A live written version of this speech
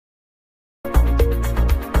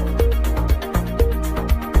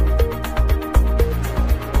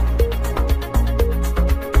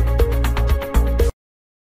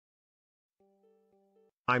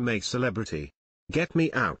I'm a celebrity. Get me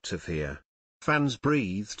out of here. Fans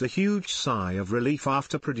breathed a huge sigh of relief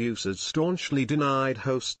after producers staunchly denied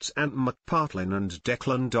hosts and McPartlin and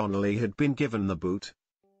Declan Donnelly had been given the boot,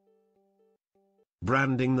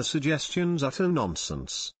 branding the suggestions utter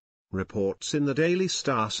nonsense. Reports in the Daily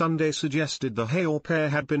Star Sunday suggested the Hale pair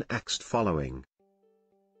had been axed following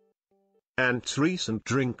Ant's recent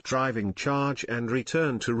drink-driving charge and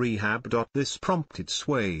return to rehab. This prompted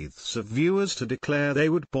swathes of viewers to declare they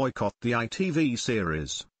would boycott the ITV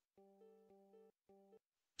series.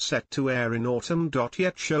 Set to air in autumn.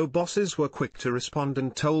 Yet show bosses were quick to respond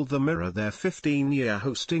and told the Mirror their 15-year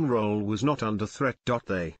hosting role was not under threat.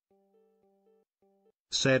 They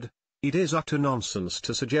said, "It is utter nonsense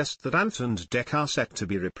to suggest that Ant and Dec are set to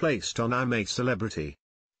be replaced on I'm a Celebrity."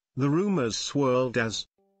 The rumours swirled as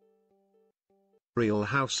Real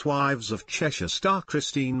Housewives of Cheshire star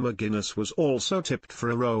Christine McGuinness was also tipped for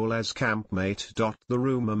a role as campmate. The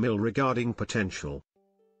rumour mill regarding potential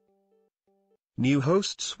new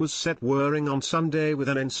hosts was set whirring on Sunday, with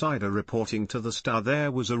an insider reporting to the Star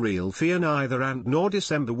there was a real fear neither Ant nor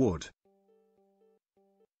December would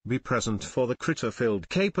be present for the critter-filled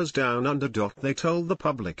capers down under. They told the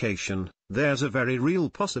publication, "There's a very real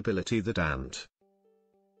possibility that Ant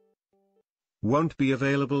won't be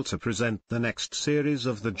available to present the next series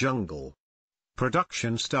of The Jungle."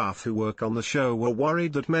 Production staff who work on the show were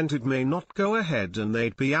worried that meant it may not go ahead and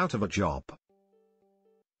they'd be out of a job.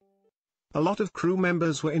 A lot of crew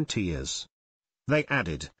members were in tears. They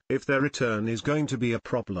added, "If their return is going to be a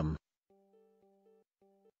problem,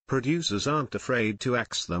 producers aren't afraid to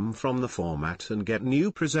axe them from the format and get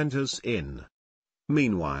new presenters in."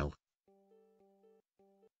 Meanwhile,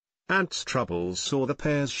 Ant's troubles saw the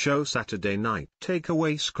pair's show Saturday Night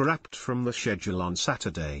Takeaway scrapped from the schedule on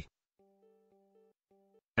Saturday.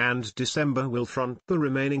 And December will front the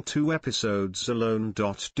remaining 2 episodes alone.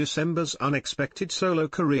 December's unexpected solo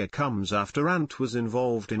career comes after Ant was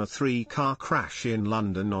involved in a 3-car crash in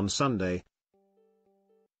London on Sunday,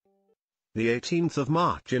 the 18th of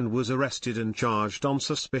March, and was arrested and charged on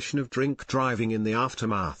suspicion of drink driving in the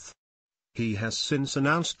aftermath. He has since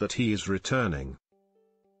announced that he is returning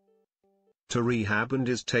to rehab and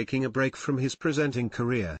is taking a break from his presenting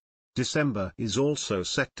career. December is also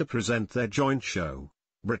set to present their joint show,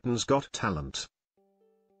 Britain's Got Talent,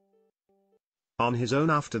 on his own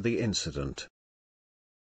after the incident.